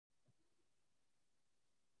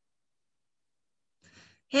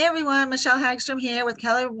Hey everyone, Michelle Hagstrom here with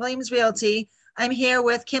Keller Williams Realty. I'm here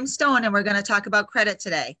with Kim Stone and we're going to talk about credit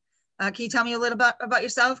today. Can you tell me a little bit about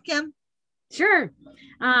yourself, Kim? Sure.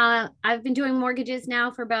 I've been doing mortgages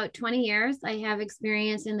now for about 20 years. I have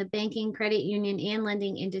experience in the banking, credit union, and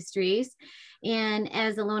lending industries. And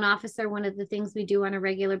as a loan officer, one of the things we do on a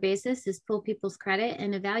regular basis is pull people's credit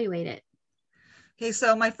and evaluate it. Okay,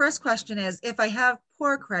 so my first question is, if I have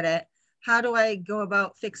poor credit, how do I go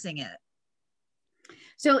about fixing it?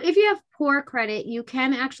 So if you have poor credit, you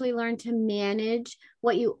can actually learn to manage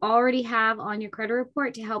what you already have on your credit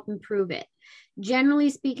report to help improve it.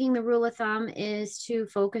 Generally speaking, the rule of thumb is to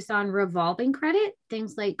focus on revolving credit,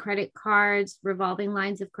 things like credit cards, revolving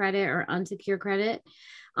lines of credit, or unsecured credit,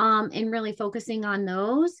 and really focusing on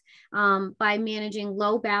those by managing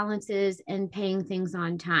low balances and paying things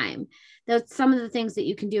on time. That's some of the things that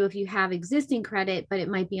you can do if you have existing credit, but it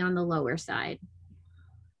might be on the lower side.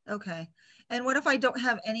 Okay. And what if I don't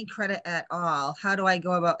have any credit at all? How do I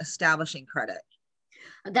go about establishing credit?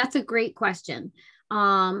 That's a great question.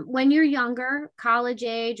 When you're younger, college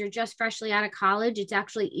age, or just freshly out of college, it's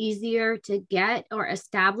actually easier to get or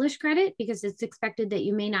establish credit because it's expected that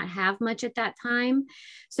you may not have much at that time.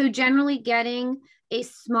 So, generally, getting a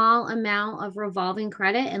small amount of revolving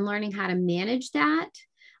credit and learning how to manage that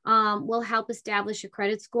will help establish your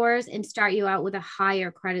credit scores and start you out with a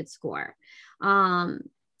higher credit score. Um,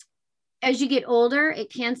 as you get older,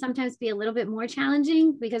 it can sometimes be a little bit more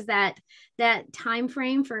challenging because that time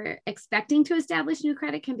frame for expecting to establish new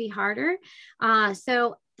credit can be harder.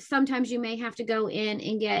 So sometimes you may have to go in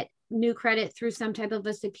and get new credit through some type of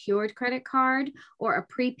a secured credit card or a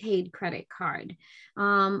prepaid credit card.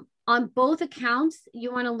 On both accounts,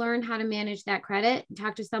 you want to learn how to manage that credit.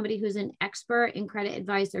 Talk to somebody who's an expert in credit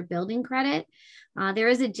advice or building credit. There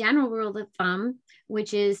is a general rule of thumb,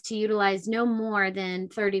 which is to utilize no more than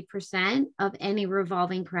 30% of any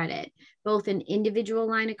revolving credit, both an individual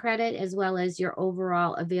line of credit as well as your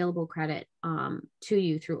overall available credit to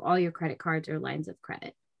you through all your credit cards or lines of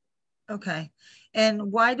credit. Okay.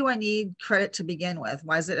 And why do I need credit to begin with?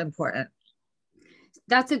 Why is it important?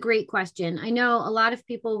 That's a great question. I know a lot of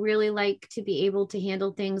people really like to be able to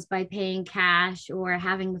handle things by paying cash or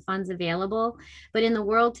having the funds available. But in the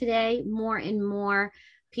world today, more and more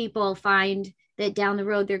people find that down the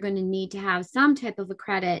road, they're going to need to have some type of a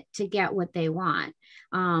credit to get what they want,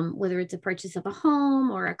 whether it's a purchase of a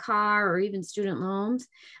home or a car or even student loans.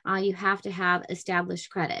 You have to have established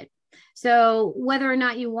credit. So, whether or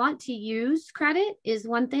not you want to use credit is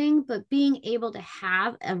one thing, but being able to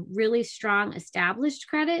have a really strong established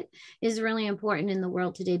credit is really important in the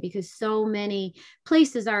world today because so many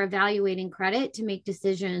places are evaluating credit to make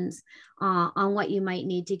decisions on what you might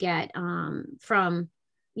need to get from,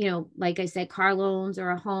 like I said, car loans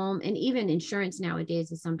or a home, and even insurance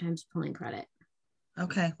nowadays is sometimes pulling credit.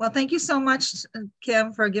 Okay. Well, thank you so much,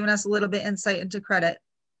 Kim, for giving us a little bit insight into credit.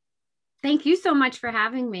 Thank you so much for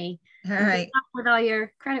having me. All And good right. luck with all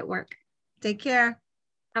your credit work. Take care.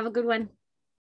 Have a good one.